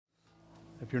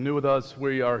If you're new with us,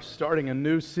 we are starting a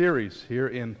new series here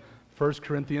in 1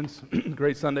 Corinthians.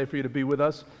 Great Sunday for you to be with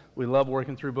us. We love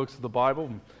working through books of the Bible,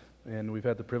 and we've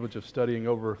had the privilege of studying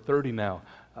over 30 now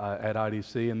at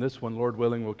IDC, and this one, Lord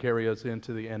willing, will carry us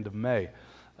into the end of May.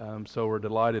 So we're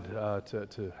delighted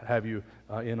to have you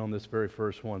in on this very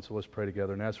first one. So let's pray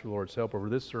together and ask for the Lord's help over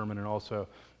this sermon and also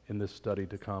in this study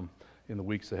to come in the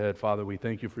weeks ahead. Father, we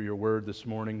thank you for your word this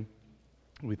morning.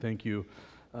 We thank you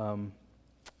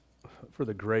for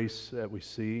the grace that we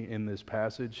see in this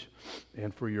passage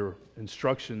and for your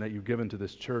instruction that you've given to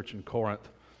this church in Corinth.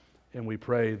 And we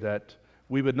pray that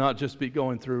we would not just be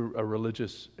going through a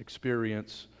religious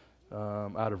experience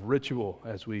out of ritual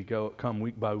as we come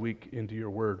week by week into your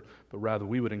word, but rather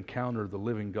we would encounter the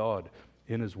living God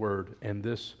in his word, and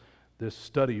this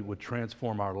study would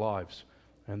transform our lives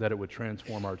and that it would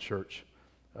transform our church,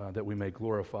 that we may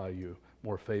glorify you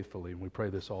more faithfully. And we pray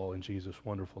this all in Jesus'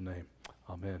 wonderful name.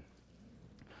 Amen.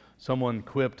 Someone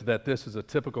quipped that this is a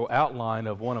typical outline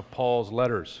of one of Paul's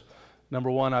letters. Number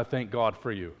one, I thank God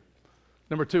for you.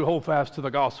 Number two, hold fast to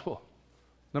the gospel.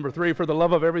 Number three, for the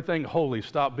love of everything holy,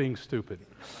 stop being stupid.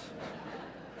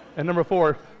 And number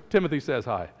four, Timothy says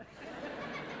hi.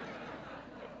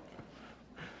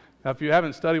 Now, if you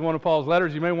haven't studied one of Paul's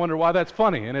letters, you may wonder why that's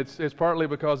funny, and it's partly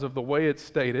because of the way it's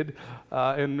stated,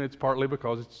 and it's partly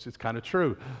because it's kind of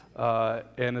true.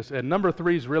 And number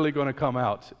three is really going to come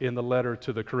out in the letter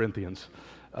to the Corinthians.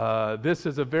 This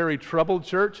is a very troubled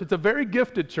church. It's a very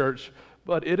gifted church,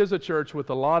 but it is a church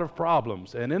with a lot of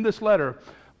problems. And in this letter,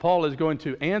 Paul is going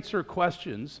to answer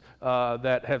questions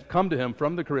that have come to him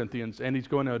from the Corinthians, and he's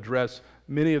going to address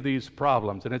many of these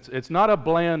problems. And it's not a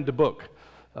bland book.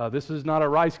 This is not a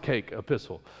rice cake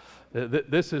epistle.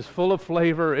 This is full of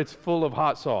flavor. It's full of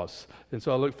hot sauce. And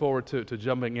so I look forward to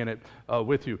jumping in it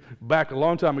with you. Back a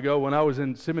long time ago when I was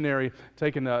in seminary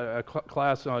taking a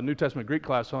class, a New Testament Greek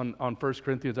class on 1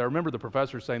 Corinthians, I remember the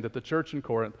professor saying that the church in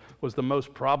Corinth was the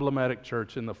most problematic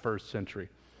church in the first century.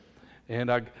 And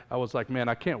I was like, man,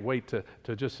 I can't wait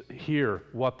to just hear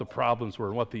what the problems were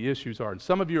and what the issues are. And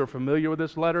some of you are familiar with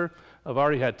this letter. I've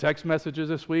already had text messages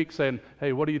this week saying,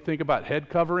 hey, what do you think about head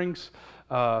coverings?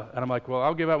 And I'm like, well,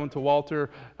 I'll give that one to Walter.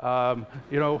 What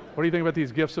do you think about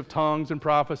these gifts of tongues and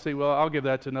prophecy? Well, I'll give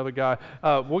that to another guy.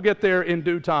 We'll get there in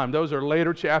due time. Those are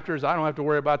later chapters. I don't have to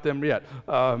worry about them yet.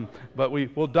 But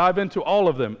we'll dive into all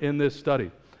of them in this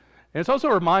study. And it's also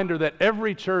a reminder that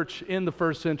every church in the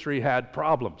first century had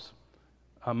problems.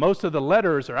 Most of the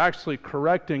letters are actually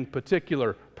correcting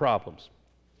particular problems.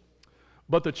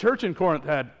 But the church in Corinth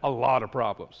had a lot of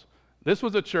problems. This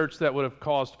was a church that would have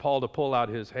caused Paul to pull out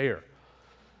his hair.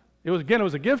 It was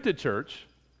a gifted church,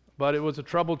 but it was a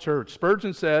troubled church.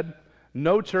 Spurgeon said,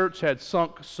 no church had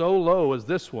sunk so low as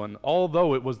this one,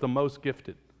 although it was the most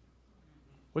gifted.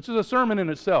 Which is a sermon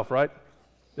in itself, right?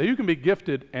 That you can be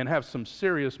gifted and have some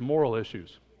serious moral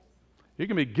issues. You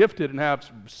can be gifted and have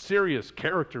some serious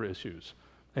character issues.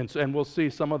 And we'll see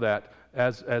some of that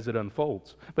as it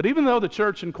unfolds. But even though the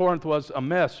church in Corinth was a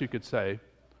mess, you could say,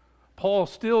 Paul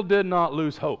still did not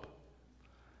lose hope.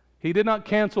 He did not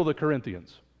cancel the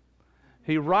Corinthians.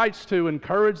 He writes to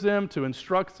encourage them, to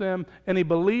instruct them, and he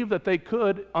believed that they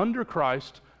could, under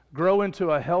Christ, grow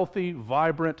into a healthy,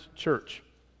 vibrant church.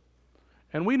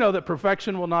 And we know that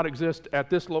perfection will not exist at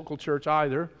this local church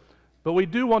either, but we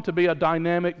do want to be a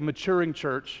dynamic, maturing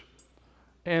church,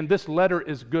 and this letter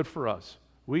is good for us.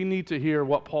 We need to hear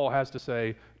what Paul has to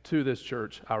say to this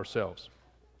church ourselves.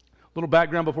 A little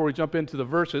background before we jump into the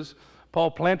verses.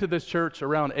 Paul planted this church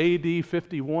around AD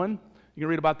 51. You can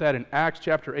read about that in Acts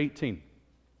chapter 18.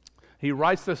 He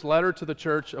writes this letter to the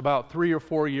church about 3 or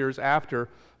 4 years after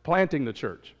planting the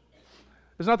church.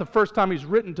 It's not the first time he's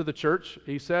written to the church.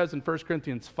 He says in 1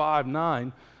 Corinthians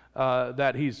 5:9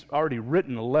 that he's already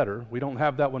written a letter. We don't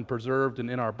have that one preserved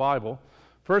in our Bible.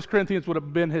 1 Corinthians would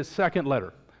have been his second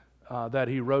letter that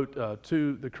he wrote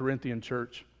to the Corinthian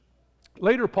church.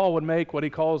 Later, Paul would make what he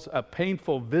calls a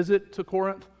painful visit to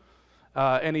Corinth,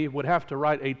 and he would have to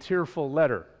write a tearful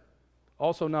letter,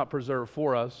 also not preserved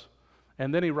for us,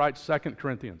 and then he writes 2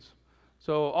 Corinthians.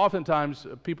 So oftentimes,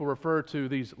 people refer to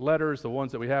these letters, the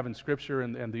ones that we have in Scripture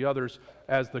and the others,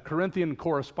 as the Corinthian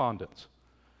correspondence.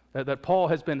 That Paul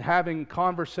has been having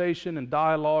conversation and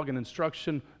dialogue and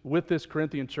instruction with this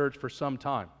Corinthian church for some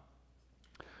time.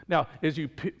 Now, as you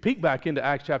peek back into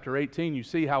Acts chapter 18, you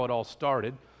see how it all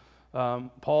started.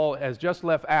 Paul has just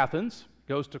left Athens,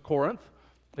 goes to Corinth.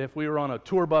 If we were on a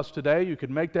tour bus today, you could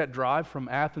make that drive from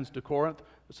Athens to Corinth,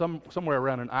 somewhere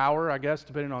around an hour, I guess,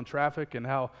 depending on traffic and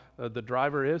how the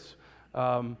driver is.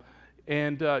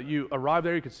 You arrive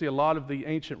there, you can see a lot of the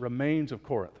ancient remains of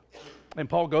Corinth. And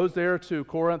Paul goes there to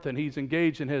Corinth, and he's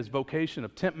engaged in his vocation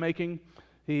of tent making.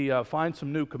 He finds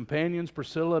some new companions,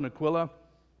 Priscilla and Aquila.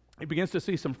 He begins to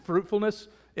see some fruitfulness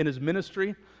in his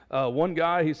ministry. One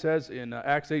guy, he says in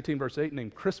Acts 18, verse 8,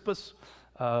 named Crispus.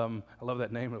 I love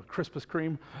that name, Crispus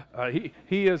Cream.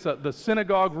 He is the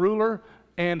synagogue ruler,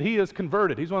 and he is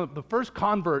converted. He's one of the first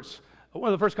converts.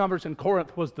 One of the first converts in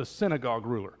Corinth was the synagogue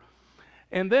ruler.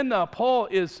 And then Paul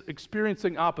is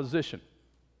experiencing opposition.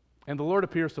 And the Lord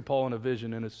appears to Paul in a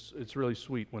vision, and it's really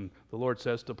sweet when the Lord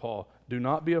says to Paul, "Do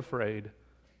not be afraid,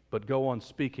 but go on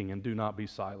speaking and do not be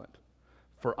silent.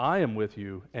 For I am with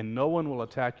you, and no one will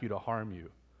attack you to harm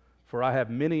you. For I have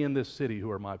many in this city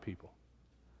who are my people."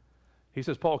 He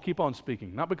says, Paul, keep on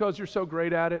speaking. Not because you're so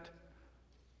great at it.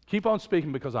 Keep on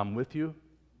speaking because I'm with you,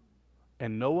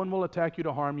 and no one will attack you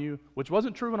to harm you, which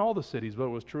wasn't true in all the cities, but it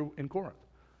was true in Corinth.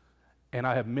 And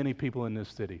I have many people in this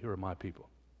city who are my people.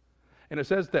 And it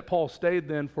says that Paul stayed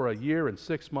then for a year and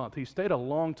 6 months. He stayed a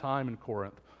long time in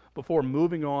Corinth before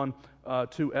moving on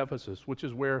to Ephesus, which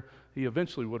is where he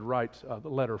eventually would write the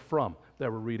letter from that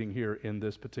we're reading here in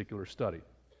this particular study.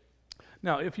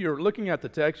 Now, if you're looking at the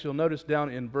text, you'll notice down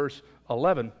in verse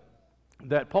 11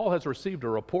 that Paul has received a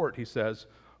report, he says,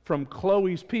 from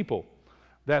Chloe's people,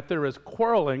 that there is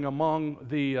quarreling among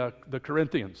the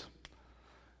Corinthians.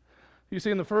 You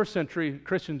see, in the first century,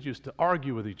 Christians used to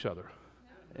argue with each other.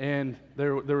 And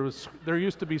there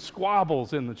used to be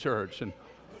squabbles in the church. And,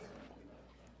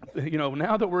 you know,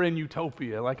 now that we're in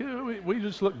utopia, like we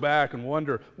just look back and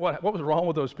wonder what was wrong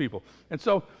with those people. And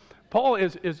so Paul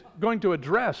is going to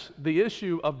address the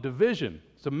issue of division.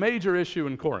 It's a major issue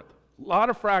in Corinth. A lot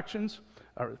of factions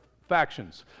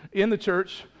in the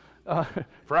church,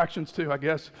 fractions too, I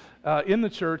guess, in the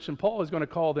church, and Paul is going to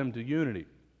call them to unity.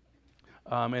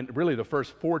 And really the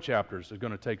first 4 chapters are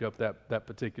going to take up that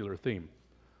particular theme.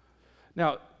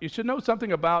 Now, you should know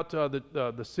something about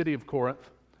the city of Corinth.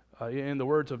 In the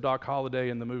words of Doc Holliday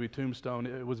in the movie Tombstone,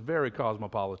 it was very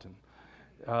cosmopolitan.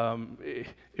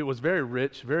 It was very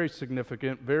rich, very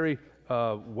significant, very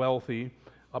wealthy.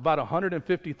 About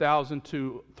 150,000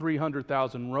 to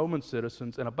 300,000 Roman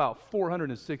citizens and about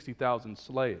 460,000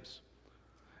 slaves.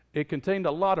 It contained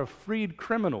a lot of freed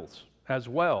criminals as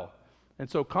well. And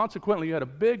so consequently, you had a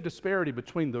big disparity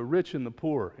between the rich and the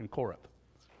poor in Corinth.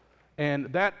 And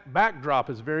that backdrop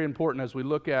is very important as we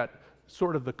look at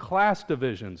sort of the class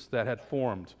divisions that had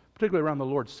formed, particularly around the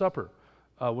Lord's Supper,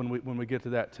 when we get to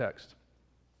that text.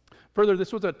 Further,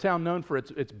 this was a town known for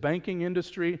its banking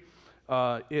industry.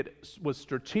 It was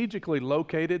strategically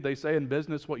located. They say in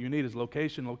business what you need is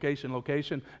location, location,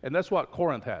 location, and that's what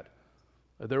Corinth had.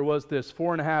 There was this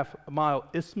 4.5-mile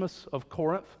isthmus of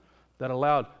Corinth that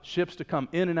allowed ships to come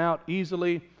in and out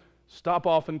easily, stop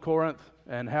off in Corinth,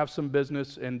 and have some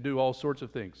business and do all sorts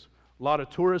of things. A lot of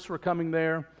tourists were coming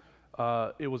there.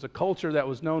 It was a culture that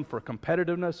was known for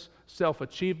competitiveness,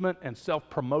 self-achievement, and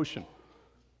self-promotion,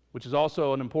 which is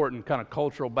also an important kind of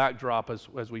cultural backdrop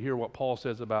as we hear what Paul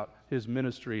says about his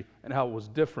ministry and how it was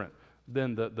different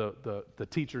than the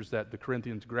teachers that the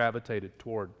Corinthians gravitated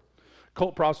toward.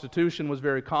 Cult prostitution was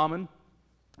very common.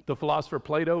 The philosopher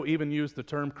Plato even used the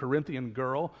term Corinthian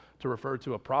girl to refer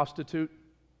to a prostitute.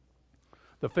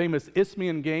 The famous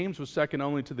Isthmian Games was second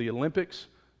only to the Olympics,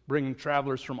 bringing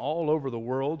travelers from all over the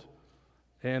world.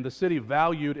 And the city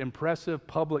valued impressive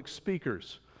public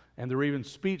speakers, and there were even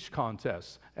speech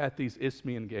contests at these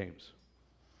Isthmian Games.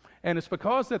 And it's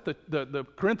because that the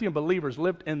Corinthian believers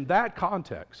lived in that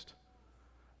context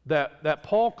that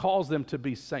Paul calls them to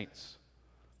be saints.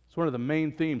 It's one of the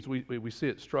main themes. We see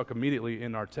it struck immediately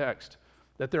in our text,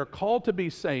 that they're called to be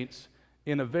saints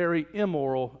in a very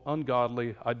immoral,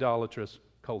 ungodly, idolatrous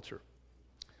culture.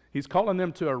 He's calling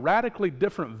them to a radically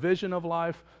different vision of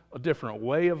life, a different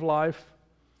way of life.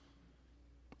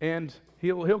 And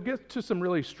he'll get to some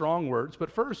really strong words, but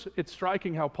first, it's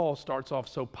striking how Paul starts off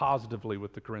so positively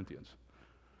with the Corinthians.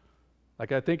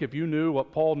 Like, I think if you knew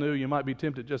what Paul knew, you might be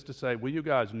tempted just to say, will you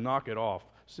guys knock it off?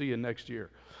 See you next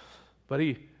year. But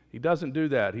he doesn't do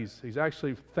that. He's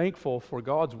actually thankful for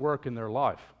God's work in their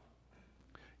life.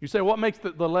 You say, what makes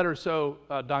the letter so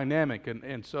dynamic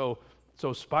and so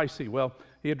spicy? Well,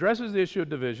 he addresses the issue of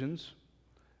divisions,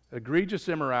 egregious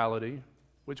immorality,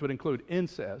 which would include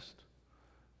incest.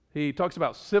 He talks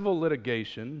about civil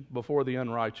litigation before the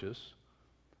unrighteous,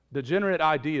 degenerate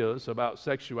ideas about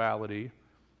sexuality,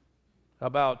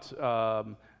 about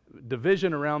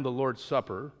division around the Lord's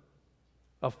Supper,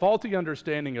 a faulty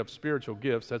understanding of spiritual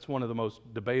gifts. That's one of the most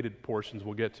debated portions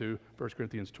we'll get to, 1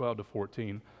 Corinthians 12 to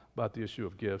 14, about the issue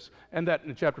of gifts. And that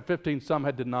in chapter 15, some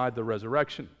had denied the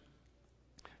resurrection.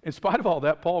 In spite of all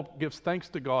that, Paul gives thanks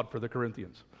to God for the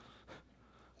Corinthians.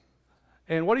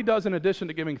 And what he does in addition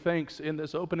to giving thanks in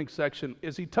this opening section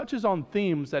is he touches on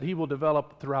themes that he will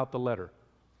develop throughout the letter.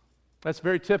 That's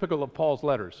very typical of Paul's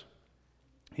letters.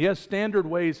 He has standard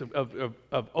ways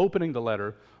of opening the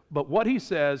letter, but what he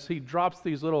says, he drops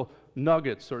these little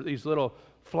nuggets or these little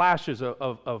flashes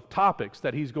of topics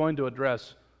that he's going to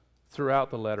address throughout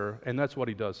the letter, and that's what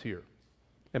he does here.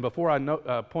 And before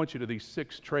I point you to these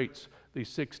 6 traits, these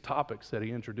 6 topics that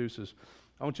he introduces,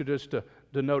 I want you just to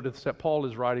notice that Paul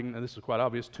is writing, and this is quite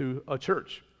obvious, to a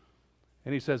church.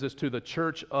 And he says it's to the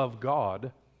church of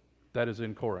God that is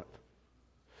in Corinth.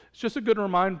 It's just a good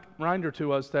reminder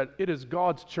to us that it is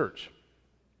God's church.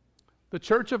 The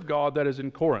church of God that is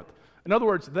in Corinth. In other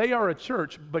words, they are a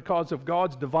church because of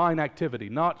God's divine activity,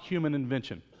 not human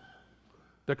invention.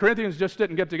 The Corinthians just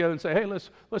didn't get together and say, hey, let's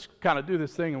kind of do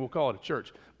this thing and we'll call it a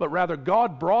church. But rather,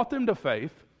 God brought them to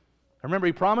faith. Remember,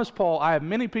 he promised Paul, I have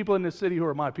many people in this city who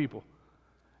are my people.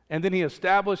 And then he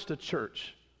established a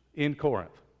church in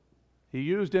Corinth. He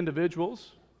used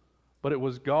individuals, but it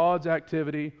was God's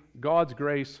activity, God's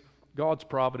grace, God's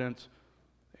providence,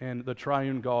 and the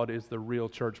triune God is the real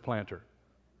church planter.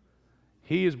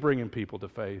 He is bringing people to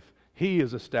faith. He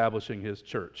is establishing his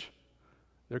church.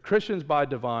 They're Christians by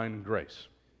divine grace.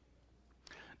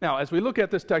 Now, as we look at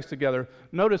this text together,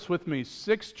 notice with me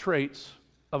 6 traits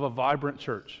of a vibrant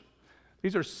church.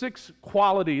 These are 6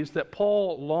 qualities that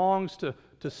Paul longs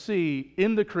to see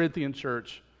in the Corinthian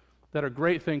church that are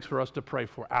great things for us to pray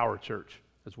for our church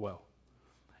as well.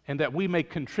 And that we may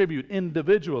contribute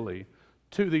individually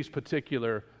to these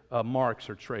particular marks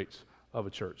or traits of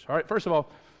a church. All right, first of all,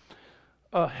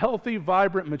 a healthy,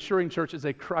 vibrant, maturing church is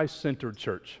a Christ-centered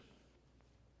church.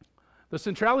 The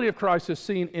centrality of Christ is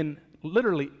seen in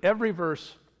literally every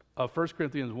verse of 1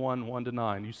 Corinthians 1,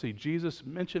 1-9. You see Jesus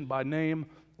mentioned by name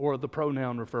or the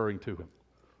pronoun referring to him.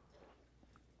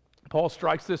 Paul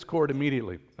strikes this chord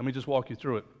immediately. Let me just walk you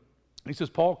through it. He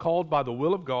says, Paul called by the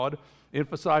will of God,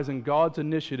 emphasizing God's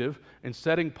initiative in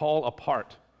setting Paul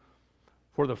apart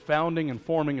for the founding and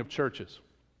forming of churches.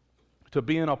 To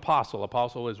be an apostle.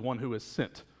 Apostle is one who is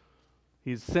sent.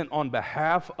 He's sent on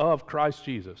behalf of Christ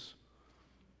Jesus.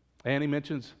 And he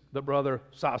mentions the brother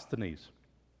Sosthenes.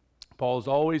 Paul is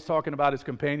always talking about his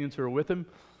companions who are with him.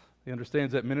 He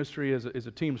understands that ministry is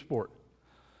a team sport.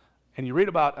 And you read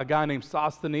about a guy named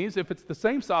Sosthenes. If it's the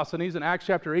same Sosthenes in Acts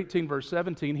chapter 18, verse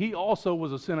 17, he also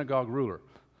was a synagogue ruler.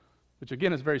 Which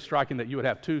again is very striking that you would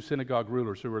have 2 synagogue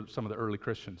rulers who were some of the early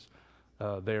Christians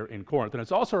there in Corinth. And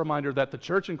it's also a reminder that the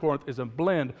church in Corinth is a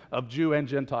blend of Jew and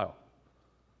Gentile.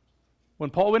 When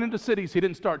Paul went into cities, he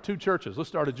didn't start 2 churches. Let's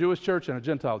start a Jewish church and a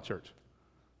Gentile church.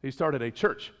 He started a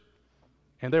church.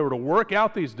 And they were to work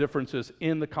out these differences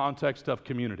in the context of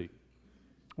community,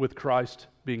 with Christ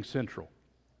being central.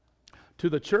 To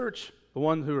the church, the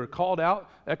ones who are called out,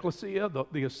 ecclesia,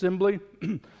 the assembly,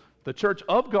 the church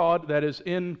of God that is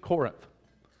in Corinth.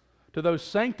 To those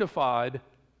sanctified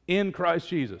in Christ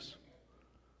Jesus.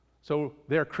 So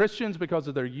they're Christians because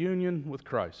of their union with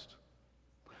Christ.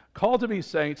 Called to be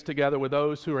saints together with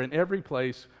those who are in every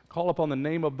place, call upon the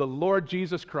name of the Lord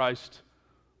Jesus Christ,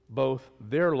 both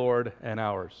their Lord and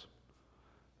ours.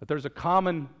 That there's a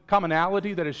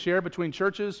commonality that is shared between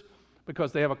churches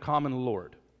because they have a common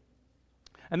Lord.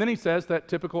 And then he says that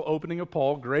typical opening of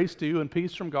Paul, grace to you and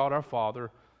peace from God our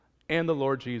Father and the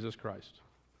Lord Jesus Christ.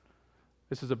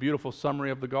 This is a beautiful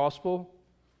summary of the gospel.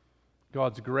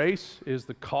 God's grace is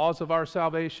the cause of our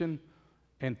salvation,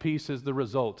 and peace is the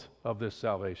result of this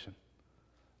salvation.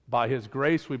 By his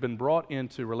grace, we've been brought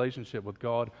into relationship with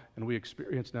God, and we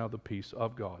experience now the peace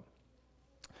of God.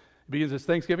 It begins his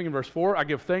thanksgiving in verse 4. I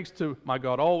give thanks to my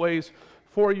God always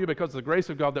for you because of the grace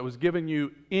of God that was given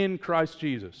you in Christ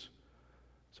Jesus.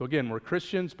 So again, we're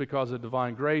Christians because of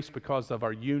divine grace, because of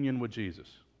our union with Jesus.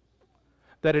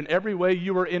 That in every way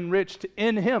you are enriched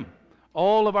in him.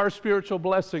 All of our spiritual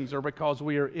blessings are because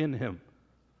we are in him.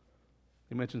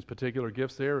 He mentions particular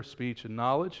gifts there, speech and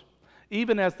knowledge,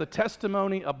 even as the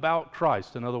testimony about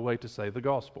Christ, another way to say the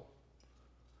gospel,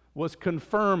 was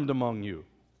confirmed among you.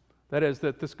 That is,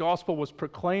 that this gospel was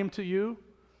proclaimed to you,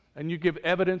 and you give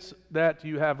evidence that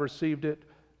you have received it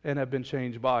and have been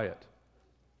changed by it.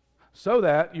 So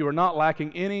that you are not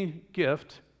lacking any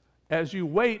gift as you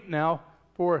wait now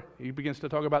for, he begins to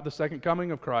talk about the second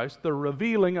coming of Christ, the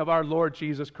revealing of our Lord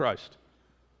Jesus Christ,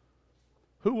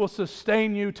 who will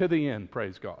sustain you to the end,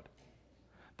 praise God.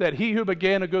 That he who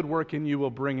began a good work in you will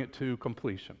bring it to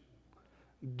completion.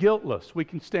 Guiltless. We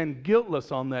can stand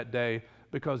guiltless on that day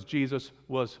because Jesus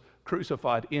was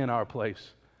crucified in our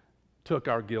place, took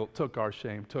our guilt, took our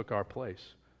shame, took our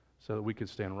place, so that we could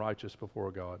stand righteous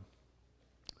before God.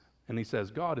 And he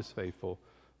says, God is faithful,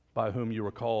 by whom you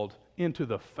were called into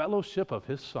the fellowship of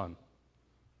his Son.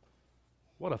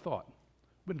 What a thought.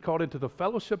 We've been called into the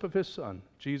fellowship of his Son,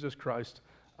 Jesus Christ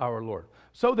our Lord.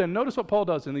 So then, notice what Paul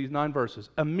does in these 9 verses.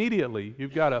 Immediately,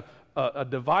 you've got a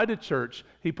divided church.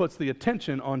 He puts the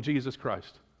attention on Jesus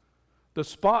Christ. The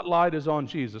spotlight is on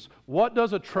Jesus. What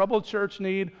does a troubled church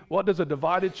need? What does a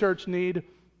divided church need?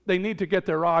 They need to get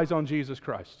their eyes on Jesus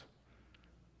Christ.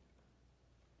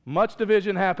 Much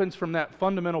division happens from that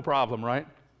fundamental problem, right?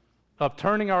 Of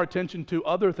turning our attention to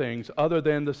other things other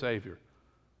than the Savior.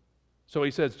 So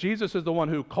he says Jesus is the one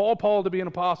who called Paul to be an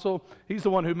apostle. He's the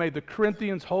one who made the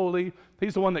Corinthians holy.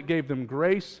 He's the one that gave them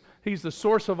grace. He's the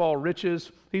source of all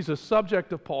riches. He's the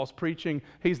subject of Paul's preaching.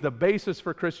 He's the basis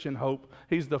for Christian hope.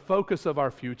 He's the focus of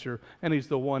our future. And he's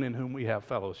the one in whom we have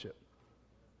fellowship.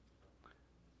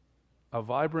 A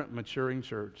vibrant, maturing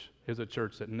church is a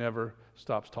church that never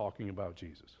stops talking about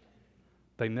Jesus.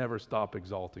 They never stop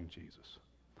exalting Jesus.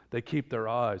 They keep their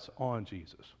eyes on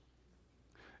Jesus.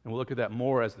 And we'll look at that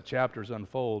more as the chapters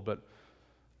unfold, but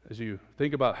as you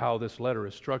think about how this letter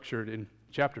is structured, in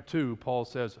chapter 2, Paul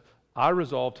says, I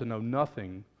resolve to know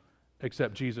nothing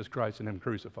except Jesus Christ and him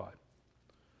crucified.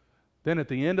 Then at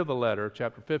the end of the letter,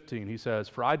 chapter 15, he says,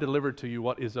 for I delivered to you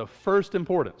what is of first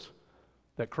importance,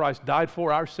 that Christ died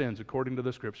for our sins according to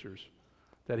the Scriptures,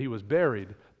 that he was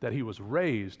buried, that he was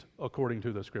raised according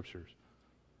to the Scriptures.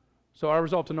 So I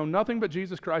resolve to know nothing but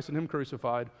Jesus Christ and him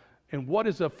crucified. And what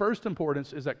is of first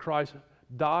importance is that Christ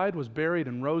died, was buried,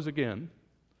 and rose again.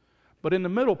 But in the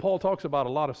middle, Paul talks about a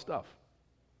lot of stuff.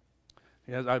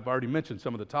 As I've already mentioned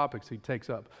some of the topics he takes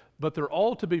up. But they're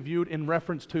all to be viewed in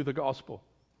reference to the gospel.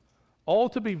 All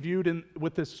to be viewed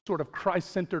with this sort of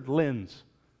Christ-centered lens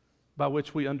by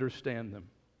which we understand them.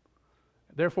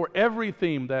 Therefore, every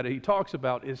theme that he talks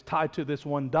about is tied to this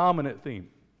one dominant theme,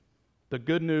 the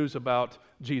good news about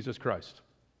Jesus Christ.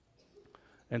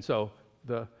 And so,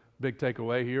 the big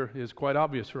takeaway here is quite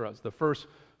obvious for us. The first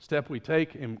step we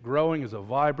take in growing as a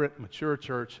vibrant, mature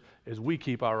church is we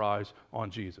keep our eyes on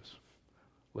Jesus.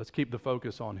 Let's keep the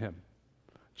focus on him.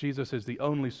 Jesus is the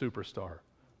only superstar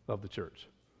of the church.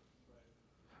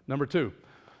 Number 2,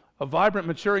 a vibrant,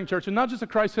 maturing church, and not just a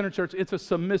Christ-centered church, it's a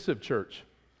submissive church.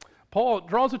 Paul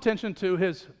draws attention to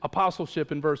his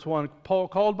apostleship in verse 1. Paul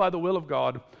called by the will of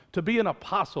God to be an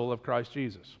apostle of Christ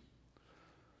Jesus.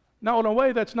 Now, in a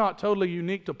way that's not totally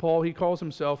unique to Paul, he calls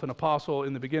himself an apostle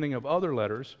in the beginning of other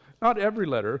letters. Not every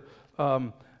letter,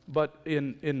 but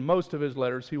in most of his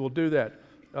letters he will do that.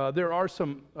 There are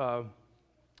some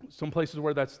places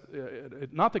where that's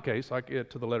not the case, like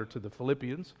to the letter to the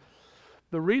Philippians.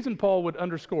 The reason Paul would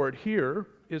underscore it here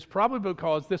is probably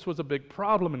because this was a big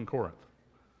problem in Corinth.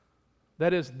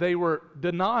 That is, they were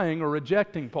denying or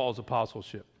rejecting Paul's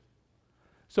apostleship.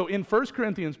 So in 1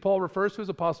 Corinthians, Paul refers to his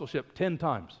apostleship 10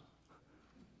 times.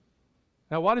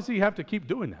 Now, why does he have to keep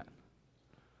doing that?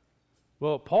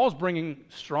 Well, Paul's bringing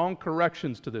strong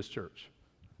corrections to this church.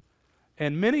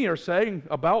 And many are saying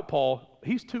about Paul,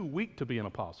 he's too weak to be an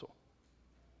apostle.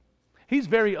 He's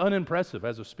very unimpressive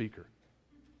as a speaker.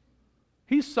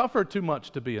 He's suffered too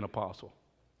much to be an apostle.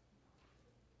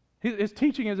 His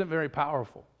teaching isn't very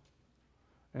powerful.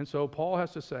 And so Paul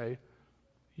has to say,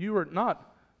 you are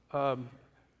not,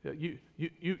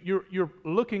 you're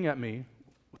looking at me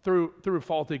through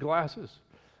faulty glasses.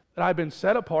 That I've been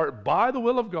set apart by the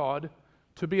will of God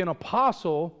to be an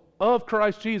apostle of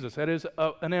Christ Jesus. That is,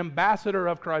 an ambassador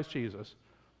of Christ Jesus.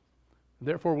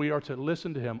 Therefore, we are to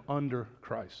listen to him under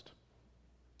Christ.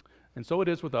 And so it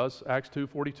is with us, Acts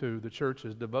 2:42, the church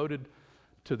is devoted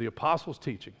to the apostles'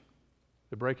 teaching,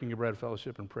 the breaking of bread,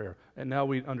 fellowship, and prayer. And now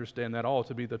we understand that all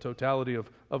to be the totality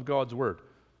of God's word.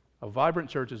 A vibrant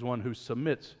church is one who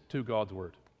submits to God's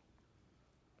word.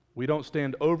 We don't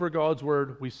stand over God's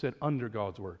word, we sit under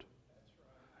God's word.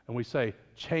 And we say,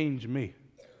 change me.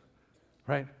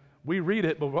 Right? We read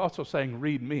it, but we're also saying,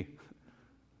 read me.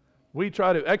 We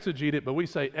try to exegete it, but we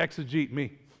say, exegete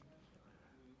me.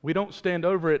 We don't stand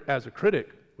over it as a critic,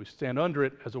 we stand under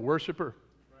it as a worshiper.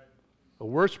 A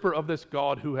worshiper of this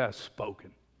God who has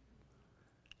spoken.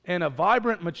 And a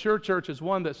vibrant, mature church is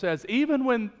one that says, even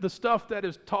when the stuff that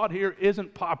is taught here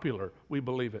isn't popular, we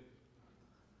believe it.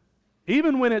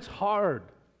 Even when it's hard,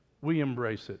 we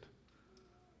embrace it.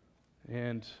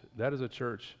 And that is a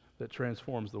church that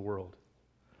transforms the world.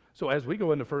 So as we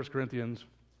go into 1 Corinthians,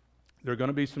 there are going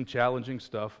to be some challenging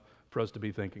stuff for us to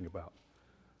be thinking about.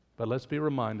 But let's be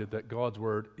reminded that God's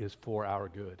word is for our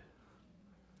good.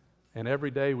 And every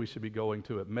day we should be going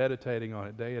to it, meditating on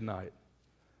it day and night,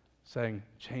 saying,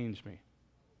 change me.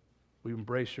 We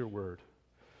embrace your word.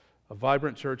 A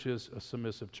vibrant church is a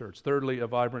submissive church. Thirdly, a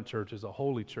vibrant church is a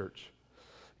holy church.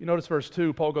 You notice verse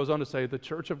 2, Paul goes on to say, the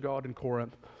church of God in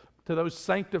Corinth to those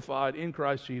sanctified in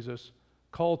Christ Jesus,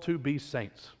 called to be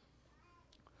saints.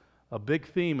 A big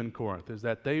theme in Corinth is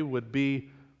that they would be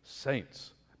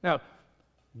saints. Now,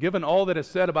 given all that is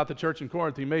said about the church in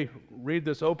Corinth, you may read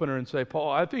this opener and say,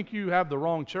 Paul, I think you have the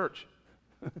wrong church.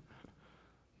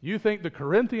 You think the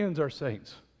Corinthians are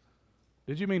saints.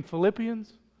 Did you mean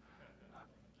Philippians?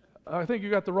 I think you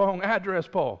got the wrong address,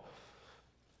 Paul.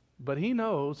 But he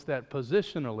knows that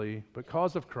positionally,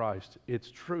 because of Christ, it's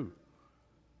true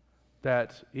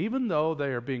that even though they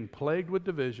are being plagued with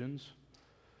divisions,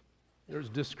 there's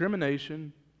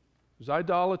discrimination, there's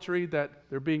idolatry that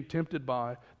they're being tempted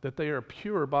by, that they are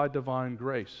pure by divine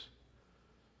grace.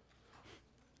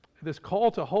 This call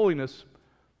to holiness,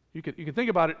 you can think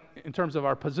about it in terms of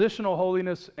our positional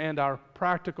holiness and our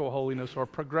practical holiness or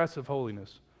progressive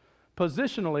holiness.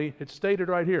 Positionally, it's stated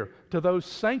right here, to those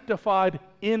sanctified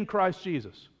in Christ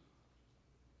Jesus.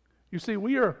 You see,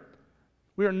 we are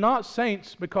not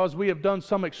saints because we have done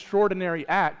some extraordinary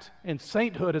act and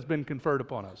sainthood has been conferred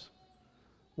upon us.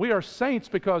 We are saints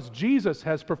because Jesus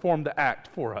has performed the act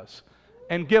for us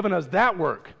and given us that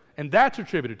work, and that's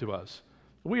attributed to us.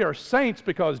 We are saints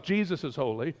because Jesus is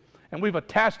holy, and we've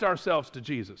attached ourselves to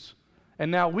Jesus. And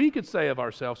now we could say of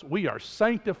ourselves, we are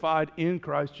sanctified in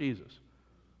Christ Jesus.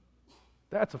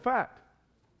 That's a fact.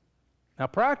 Now,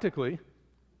 practically,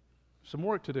 some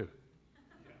work to do.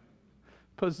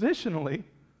 Positionally,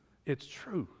 it's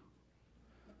true.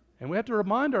 And we have to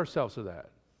remind ourselves of that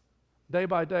day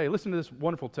by day. Listen to this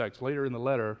wonderful text later in the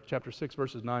letter, chapter 6,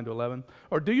 verses 9 to 11.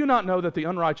 Or do you not know that the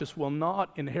unrighteous will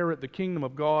not inherit the kingdom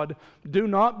of God? Do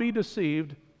not be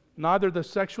deceived. Neither the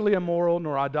sexually immoral,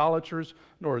 nor idolaters,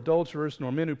 nor adulterers,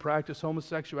 nor men who practice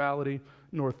homosexuality,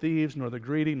 nor thieves, nor the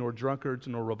greedy, nor drunkards,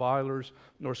 nor revilers,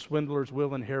 nor swindlers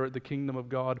will inherit the kingdom of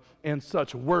God. And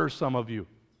such were some of you.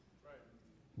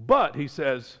 But, he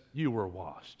says, you were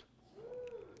washed.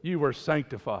 You were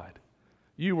sanctified.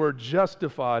 You were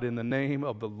justified in the name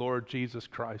of the Lord Jesus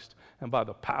Christ and by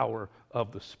the power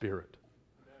of the Spirit.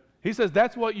 He says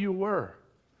that's what you were,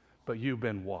 but you've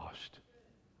been washed.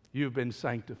 You've been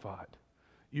sanctified.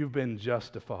 You've been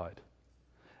justified.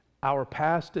 Our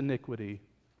past iniquity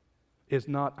is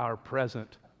not our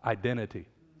present identity.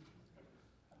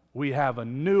 We have a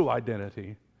new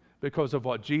identity because of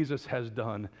what Jesus has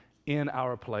done in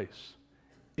our place.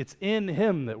 It's in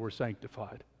Him that we're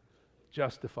sanctified,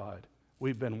 justified.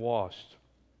 We've been washed.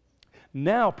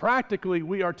 Now, practically,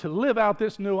 we are to live out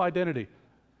this new identity.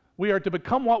 We are to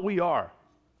become what we are,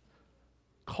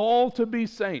 called to be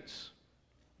saints,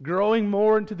 growing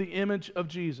more into the image of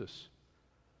Jesus.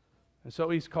 And so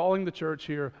he's calling the church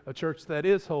here, a church that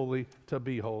is holy, to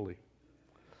be holy.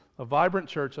 A vibrant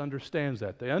church understands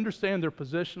that. They understand their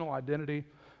positional identity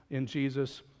in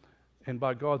Jesus, and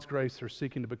by God's grace, they're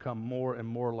seeking to become more and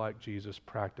more like Jesus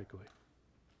practically.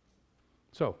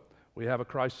 So, we have a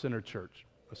Christ-centered church,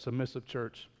 a submissive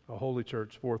church, a holy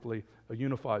church, fourthly, a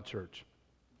unified church.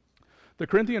 The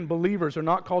Corinthian believers are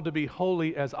not called to be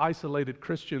holy as isolated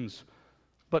Christians,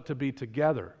 but to be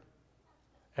together.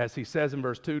 As he says in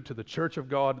verse 2, to the church of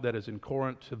God that is in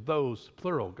Corinth, to those,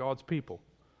 plural, God's people,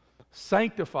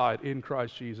 sanctified in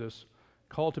Christ Jesus,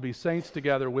 called to be saints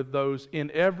together with those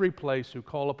in every place who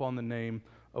call upon the name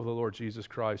of the Lord Jesus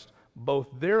Christ, both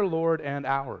their Lord and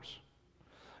ours.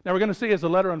 Now we're going to see as the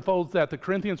letter unfolds that the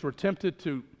Corinthians were tempted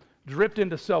to drift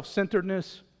into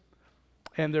self-centeredness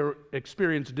and they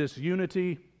experienced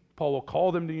disunity. Paul will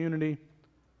call them to unity.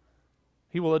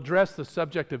 He will address the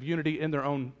subject of unity in their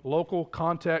own local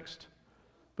context.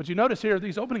 But you notice here,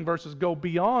 these opening verses go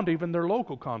beyond even their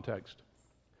local context.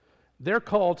 They're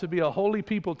called to be a holy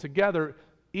people together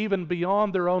even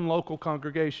beyond their own local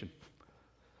congregation.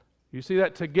 You see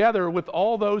that together with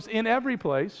all those in every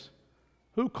place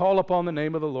who call upon the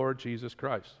name of the Lord Jesus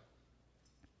Christ.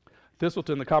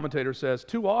 Thistleton, the commentator, says,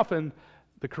 too often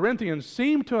the Corinthians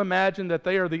seem to imagine that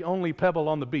they are the only pebble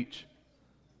on the beach.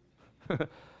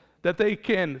 That they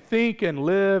can think and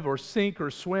live or sink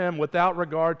or swim without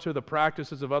regard to the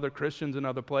practices of other Christians in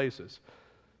other places.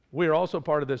 We are also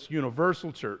part of this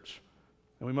universal church,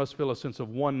 and we must feel a sense of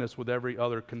oneness with every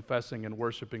other confessing and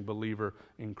worshiping believer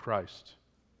in Christ.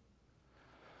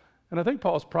 And I think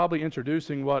Paul's probably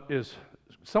introducing what is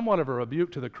somewhat of a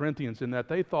rebuke to the Corinthians in that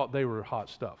they thought they were hot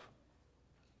stuff.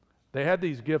 They had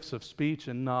these gifts of speech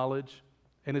and knowledge,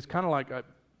 and it's kind of like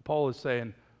Paul is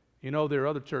saying, you know, there are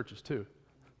other churches too.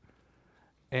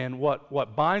 And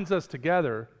what binds us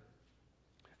together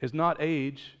is not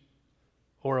age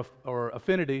or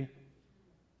affinity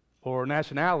or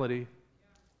nationality.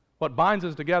 What binds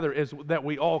us together is that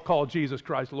we all call Jesus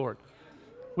Christ Lord.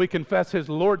 We confess His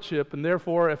Lordship, and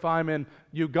therefore if I'm in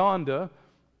Uganda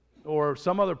or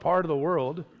some other part of the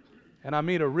world, and I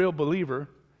meet a real believer,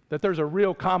 that there's a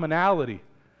real commonality,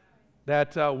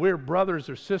 that we're brothers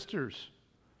or sisters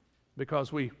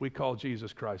because we call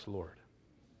Jesus Christ Lord.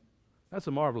 That's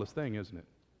a marvelous thing, isn't it?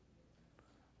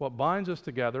 What binds us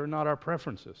together are not our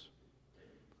preferences.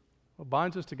 What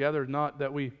binds us together is not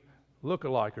that we look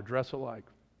alike or dress alike.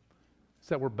 It's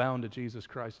that we're bound to Jesus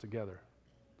Christ together.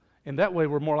 In that way,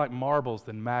 we're more like marbles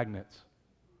than magnets.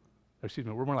 Excuse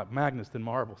me, we're more like magnets than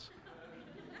marbles.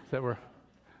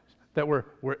 that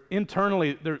we're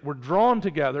internally, we're drawn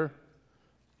together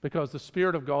because the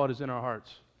Spirit of God is in our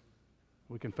hearts.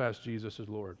 We confess Jesus as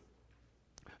Lord.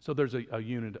 So there's a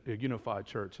unified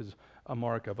church is a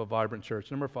mark of a vibrant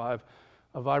church. Number 5,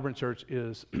 a vibrant church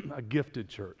is a gifted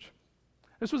church.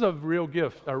 This was a real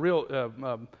gift, a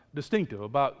real distinctive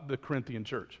about the Corinthian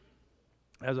church.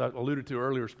 As I alluded to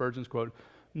earlier, Spurgeon's quote,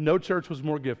 no church was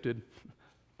more gifted,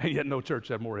 and yet no church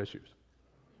had more issues.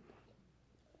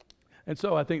 And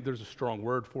so I think there's a strong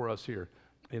word for us here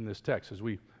in this text as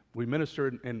we minister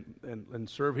and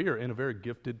serve here in a very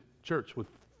gifted church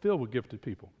filled with gifted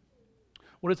people.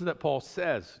 What is it that Paul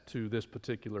says to this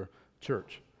particular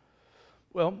church?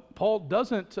 Well, Paul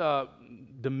doesn't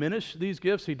diminish these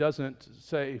gifts. He doesn't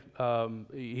say,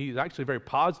 he's actually very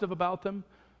positive about them.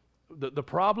 The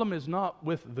problem is not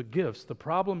with the gifts. The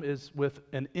problem is with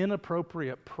an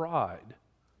inappropriate pride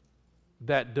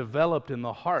that developed in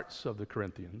the hearts of the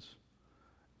Corinthians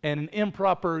and an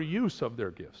improper use of their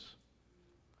gifts.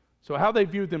 So how they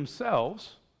viewed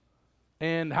themselves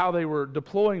and how they were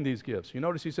deploying these gifts. You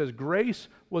notice he says, grace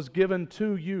was given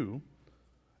to you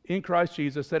in Christ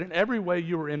Jesus, that in every way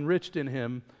you were enriched in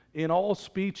him, in all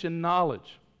speech and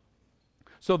knowledge.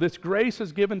 So this grace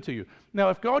is given to you. Now,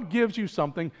 if God gives you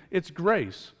something, it's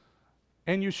grace.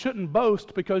 And you shouldn't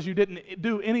boast because you didn't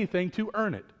do anything to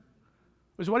earn it.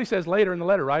 Which is what he says later in the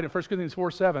letter, right? In 1 Corinthians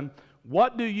 4:7,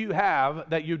 what do you have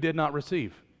that you did not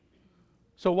receive?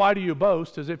 So why do you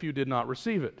boast as if you did not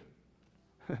receive it?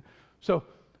 So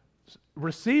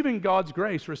receiving God's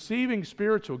grace, receiving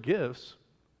spiritual gifts,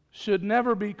 should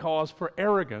never be cause for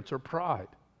arrogance or pride.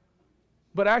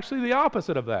 But actually the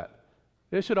opposite of that.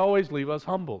 It should always leave us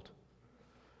humbled.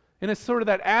 And it's sort of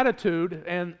that attitude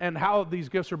and how these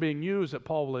gifts are being used that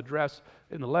Paul will address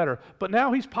in the letter. But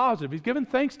now he's positive. He's given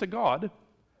thanks to God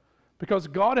because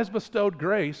God has bestowed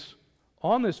grace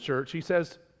on this church. He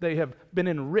says they have been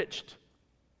enriched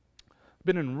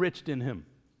in him.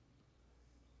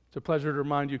 It's a pleasure to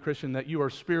remind you, Christian, that you are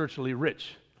spiritually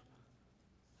rich.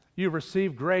 You've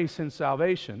received grace in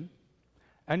salvation,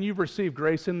 and you've received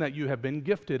grace in that you have been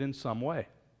gifted in some way.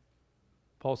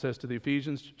 Paul says to the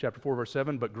Ephesians, chapter 4, verse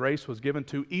 7, but grace was given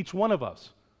to each one of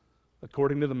us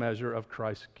according to the measure of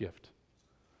Christ's gift.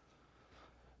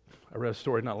 I read a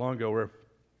story not long ago where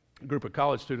a group of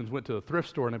college students went to the thrift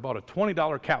store and they bought a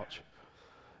 $20 couch.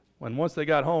 When once they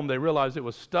got home, they realized it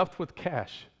was stuffed with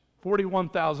cash,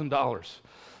 $41,000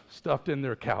 stuffed in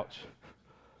their couch.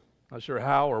 Not sure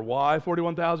how or why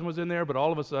 $41,000 was in there, but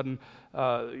all of a sudden,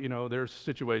 their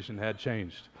situation had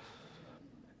changed.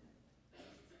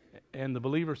 And the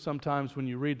believer, sometimes when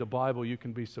you read the Bible, you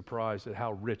can be surprised at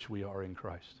how rich we are in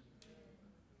Christ.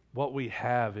 What we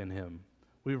have in him.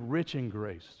 We're rich in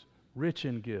grace, rich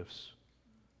in gifts.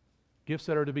 Gifts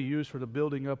that are to be used for the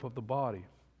building up of the body.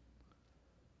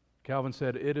 Calvin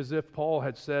said, it is as if Paul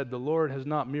had said, the Lord has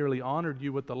not merely honored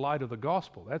you with the light of the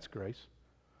gospel, that's grace,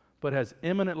 but has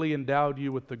eminently endowed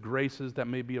you with the graces that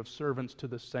may be of servants to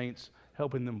the saints,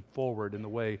 helping them forward in the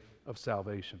way of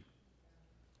salvation.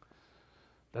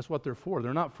 That's what they're for.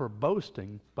 They're not for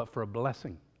boasting, but for a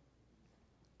blessing.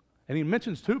 And he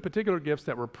mentions 2 particular gifts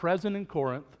that were present in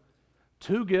Corinth,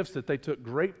 2 gifts that they took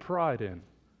great pride in,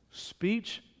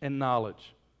 speech and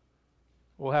knowledge.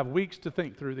 We'll have weeks to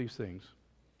think through these things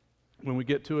when we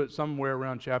get to it somewhere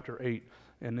around chapter 8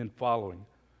 and then following.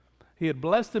 He had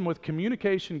blessed them with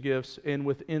communication gifts and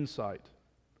with insight.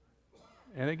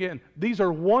 And again, these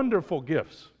are wonderful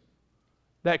gifts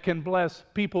that can bless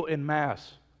people in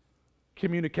mass,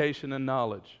 communication and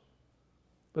knowledge.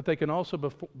 But they can also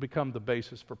become the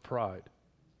basis for pride.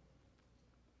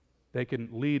 They can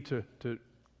lead to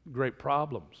great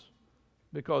problems.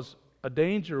 Because a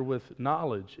danger with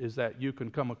knowledge is that you can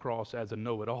come across as a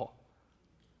know-it-all.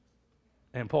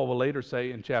 And Paul will later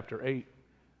say in chapter 8,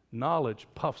 knowledge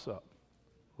puffs up,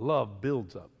 love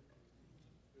builds up.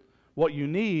 What you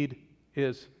need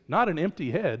is not an empty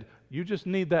head, you just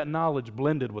need that knowledge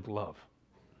blended with love.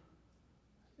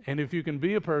 And if you can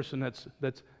be a person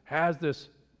that has this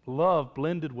love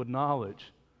blended with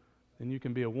knowledge, then you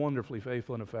can be a wonderfully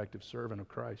faithful and effective servant of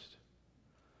Christ.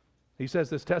 He says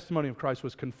this testimony of Christ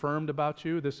was confirmed about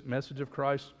you, this message of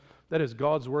Christ, that is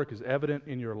God's work is evident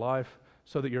in your life,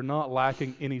 so that you're not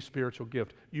lacking any spiritual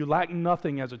gift. You lack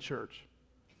nothing as a church.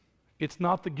 It's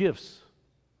not the gifts.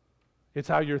 It's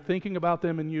how you're thinking about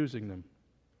them and using them.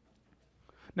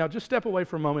 Now, just step away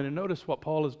for a moment and notice what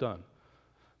Paul has done,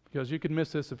 because you could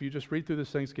miss this if you just read through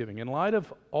this Thanksgiving. In light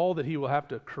of all that he will have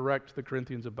to correct the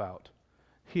Corinthians about,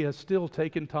 he has still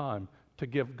taken time to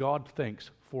give God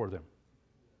thanks for them.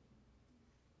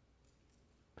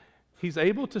 He's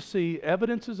able to see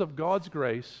evidences of God's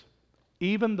grace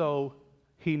even though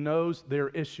he knows their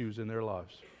issues in their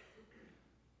lives.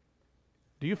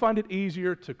 Do you find it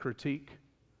easier to critique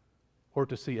or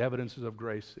to see evidences of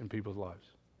grace in people's lives?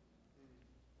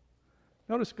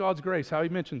 Notice God's grace, how he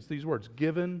mentions these words: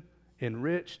 given,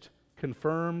 enriched,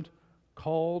 confirmed,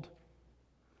 called.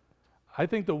 I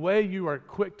think the way you are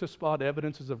quick to spot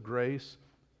evidences of grace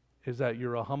is that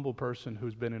you're a humble person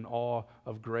who's been in awe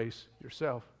of grace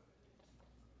yourself.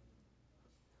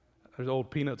 There's an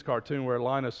old Peanuts cartoon where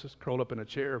Linus is curled up in a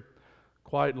chair,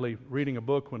 quietly reading a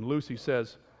book, when Lucy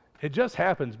says, "It just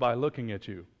happens by looking at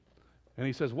you." And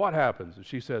he says, "What happens?" And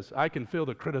she says, "I can feel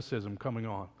the criticism coming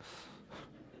on."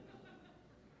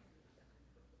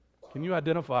 Can you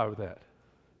identify with that?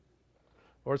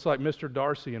 Or it's like Mr.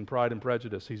 Darcy in Pride and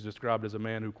Prejudice. He's described as a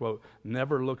man who, quote,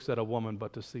 never looks at a woman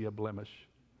but to see a blemish.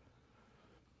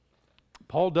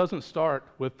 Paul doesn't start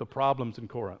with the problems in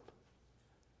Corinth.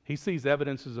 He sees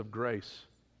evidences of grace.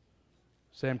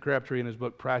 Sam Crabtree, in his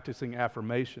book Practicing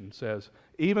Affirmation, says,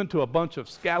 even to a bunch of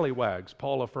scallywags,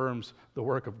 Paul affirms the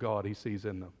work of God he sees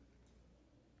in them.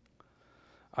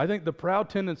 I think the proud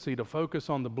tendency to focus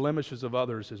on the blemishes of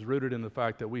others is rooted in the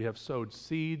fact that we have sowed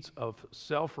seeds of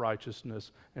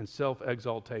self-righteousness and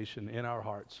self-exaltation in our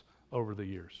hearts over the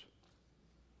years.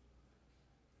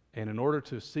 And in order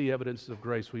to see evidences of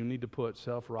grace, we need to put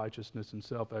self-righteousness and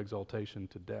self-exaltation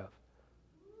to death.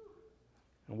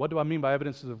 And what do I mean by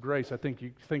evidences of grace? I think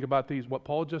you think about these, what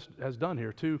Paul just has done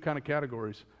here, two kind of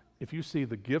categories. If you see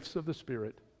the gifts of the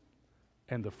Spirit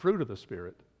and the fruit of the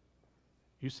Spirit,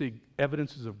 you see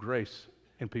evidences of grace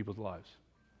in people's lives.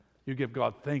 You give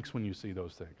God thanks when you see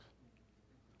those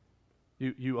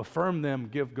things. You affirm them,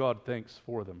 give God thanks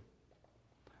for them.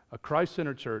 A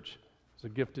Christ-centered church is a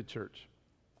gifted church.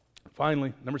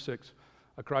 Finally, number 6,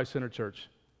 a Christ-centered church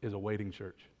is a waiting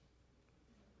church.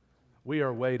 We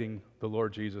are waiting the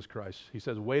Lord Jesus Christ. He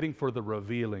says, waiting for the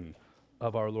revealing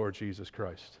of our Lord Jesus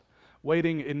Christ.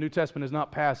 Waiting in New Testament is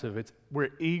not passive. We're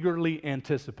eagerly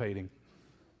anticipating.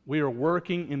 We are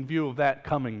working in view of that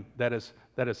coming that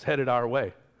is headed our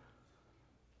way.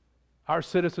 Our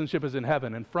citizenship is in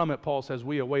heaven, and from it, Paul says,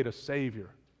 we await a Savior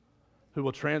who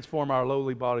will transform our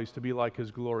lowly bodies to be like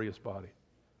His glorious body.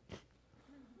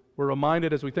 We're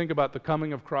reminded as we think about the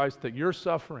coming of Christ that your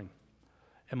suffering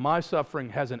and my suffering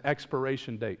has an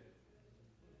expiration date.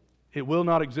 It will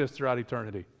not exist throughout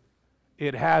eternity.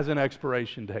 It has an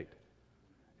expiration date.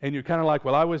 And you're kind of like,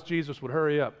 well, I wish Jesus would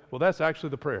hurry up. Well, that's actually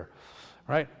the prayer,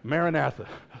 right? Maranatha.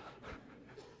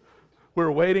 We're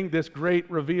awaiting this great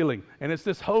revealing. And it's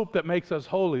this hope that makes us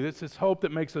holy. It's this hope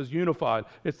that makes us unified.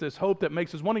 It's this hope that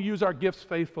makes us want to use our gifts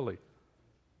faithfully.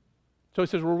 So he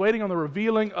says we're waiting on the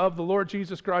revealing of the Lord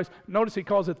Jesus Christ. Notice he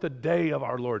calls it the day of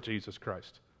our Lord Jesus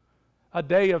Christ. A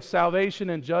day of salvation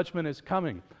and judgment is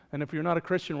coming. And if you're not a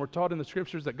Christian, we're taught in the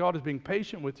Scriptures that God is being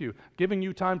patient with you, giving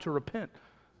you time to repent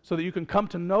so that you can come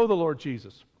to know the Lord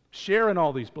Jesus, share in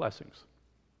all these blessings.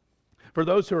 For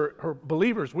those who are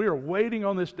believers, we are waiting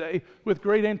on this day with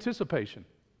great anticipation.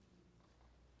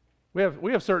 We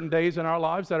have certain days in our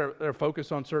lives that are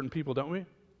focused on certain people, don't we?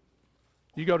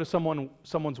 You go to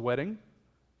someone's wedding,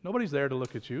 nobody's there to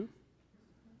look at you.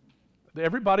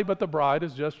 Everybody but the bride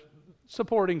is just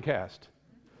supporting cast.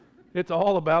 It's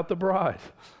all about the bride.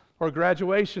 Or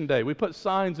graduation day, we put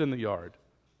signs in the yard.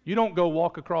 You don't go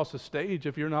walk across the stage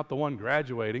if you're not the one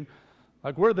graduating.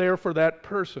 Like, we're there for that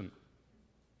person.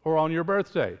 Or on your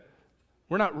birthday.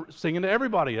 We're not singing to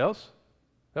everybody else.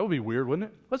 That would be weird,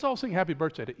 wouldn't it? Let's all sing happy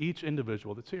birthday to each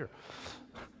individual that's here.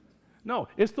 No,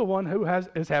 it's the one who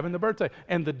is having the birthday.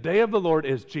 And the day of the Lord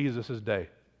is Jesus' day.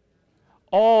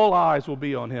 All eyes will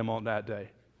be on Him on that day.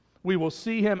 We will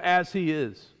see Him as He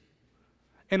is.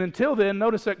 And until then,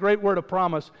 notice that great word of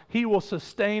promise, He will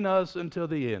sustain us until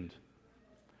the end.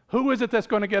 Who is it that's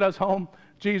going to get us home?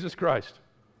 Jesus Christ.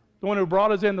 The one who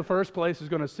brought us in the first place is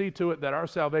going to see to it that our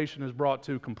salvation is brought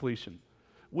to completion.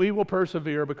 We will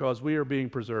persevere because we are being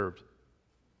preserved.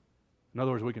 In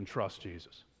other words, we can trust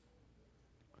Jesus.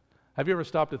 Have you ever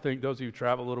stopped to think, those of you who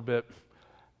travel a little bit,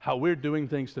 how we're doing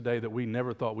things today that we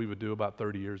never thought we would do about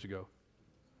 30 years ago?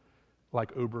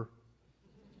 Like Uber.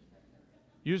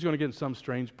 You're just going to get in some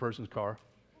strange person's car.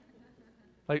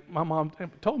 Like my mom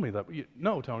told me that.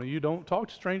 No, Tony, you don't talk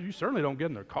to strangers. You certainly don't get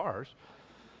in their cars.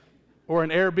 Or an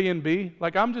Airbnb.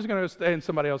 Like, I'm just going to stay in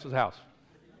somebody else's house.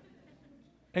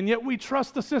 And yet we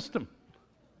trust the system.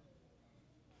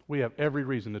 We have every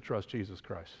reason to trust Jesus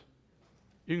Christ.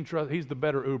 You can trust, he's the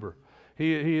better Uber.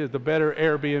 He is the better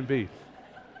Airbnb.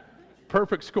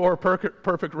 Perfect score,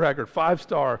 perfect record,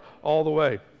 5-star all the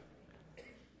way.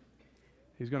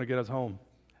 He's going to get us home.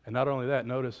 And not only that,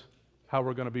 notice how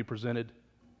we're going to be presented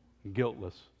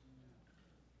guiltless.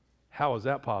 How is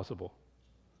that possible?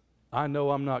 I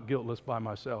know I'm not guiltless by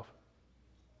myself.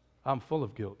 I'm full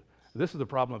of guilt. This is the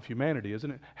problem of humanity, isn't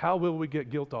it? How will we get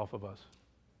guilt off of us?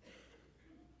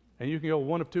 And you can go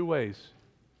one of two ways: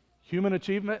 human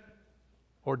achievement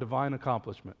or divine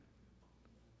accomplishment.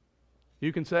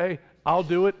 You can say, I'll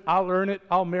do it, I'll earn it,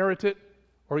 I'll merit it,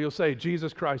 or you'll say,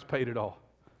 Jesus Christ paid it all.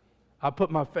 I put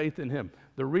my faith in him.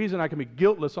 The reason I can be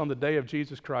guiltless on the day of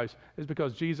Jesus Christ is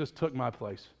because Jesus took my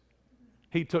place.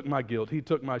 He took my guilt. He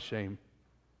took my shame.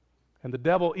 And the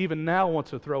devil even now wants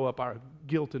to throw up our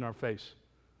guilt in our face.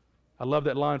 I love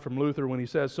that line from Luther when he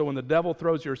says, so when the devil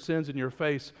throws your sins in your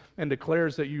face and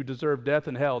declares that you deserve death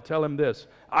and hell, tell him this: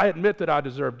 I admit that I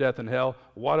deserve death and hell.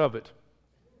 What of it?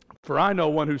 For I know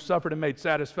one who suffered and made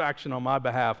satisfaction on my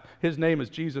behalf. His name is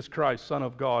Jesus Christ, Son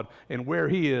of God, and where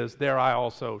he is, there I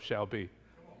also shall be.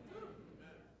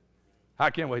 I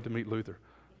can't wait to meet Luther.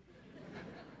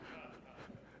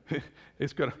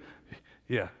 It's going to,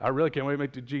 yeah, I really can't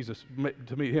wait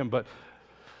to meet him. But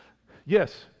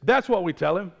yes, that's what we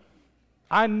tell him.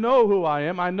 I know who I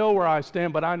am, I know where I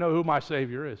stand, but I know who my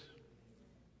Savior is.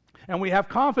 And we have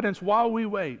confidence while we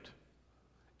wait.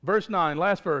 Verse 9,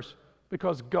 last verse,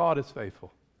 because God is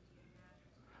faithful.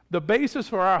 The basis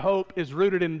for our hope is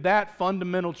rooted in that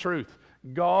fundamental truth.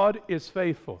 God is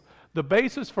faithful. The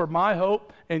basis for my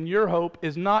hope and your hope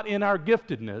is not in our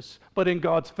giftedness, but in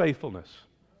God's faithfulness.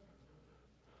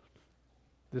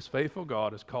 This faithful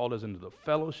God has called us into the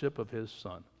fellowship of his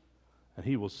Son, and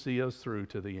he will see us through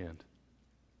to the end.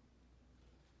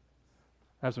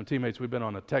 I have some teammates, we've been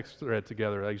on a text thread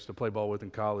together I used to play ball with in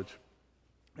college.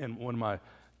 And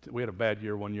we had a bad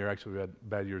year one year. Actually, we had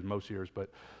bad years most years.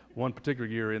 But one particular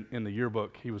year in the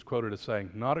yearbook, he was quoted as saying,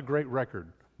 not a great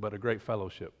record, but a great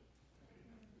fellowship.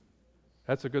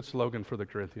 That's a good slogan for the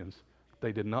Corinthians.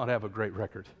 They did not have a great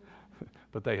record,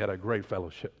 but they had a great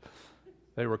fellowship.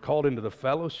 They were called into the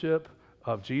fellowship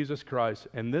of Jesus Christ,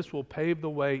 and this will pave the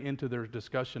way into their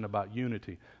discussion about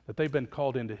unity, that they've been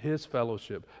called into his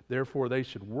fellowship. Therefore, they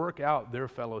should work out their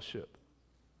fellowship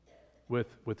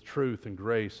with truth and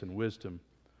grace and wisdom.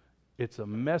 It's a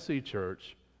messy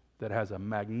church that has a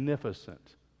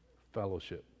magnificent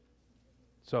fellowship.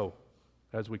 So,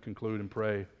 as we conclude and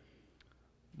pray,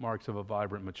 marks of a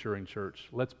vibrant, maturing church.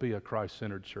 Let's be a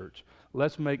Christ-centered church.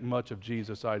 Let's make much of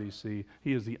Jesus IDC.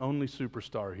 He is the only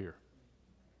superstar here.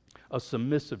 A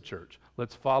submissive church.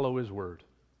 Let's follow his word.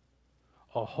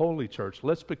 A holy church.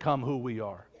 Let's become who we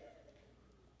are.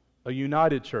 A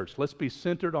united church. Let's be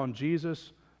centered on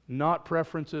Jesus, not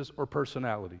preferences or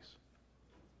personalities.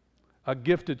 A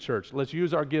gifted church. Let's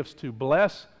use our gifts to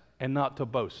bless and not to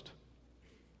boast.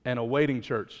 And a waiting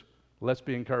church. Let's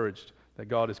be encouraged that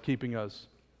God is keeping us,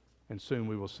 and soon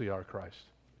we will see our Christ.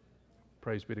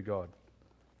 Praise be to God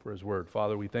for his word.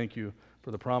 Father, we thank you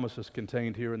for the promises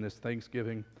contained here in this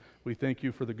Thanksgiving. We thank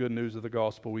you for the good news of the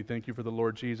gospel. We thank you for the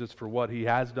Lord Jesus, for what he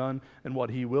has done and what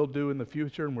he will do in the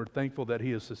future, and we're thankful that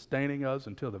he is sustaining us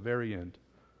until the very end.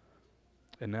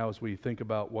 And now as we think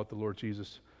about what the Lord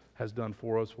Jesus has done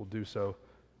for us, we'll do so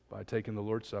by taking the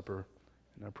Lord's Supper.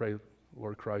 And I pray,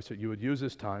 Lord Christ, that you would use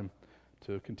this time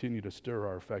to continue to stir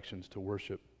our affections to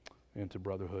worship and to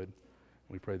brotherhood.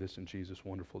 We pray this in Jesus'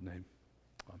 wonderful name.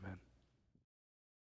 Amen.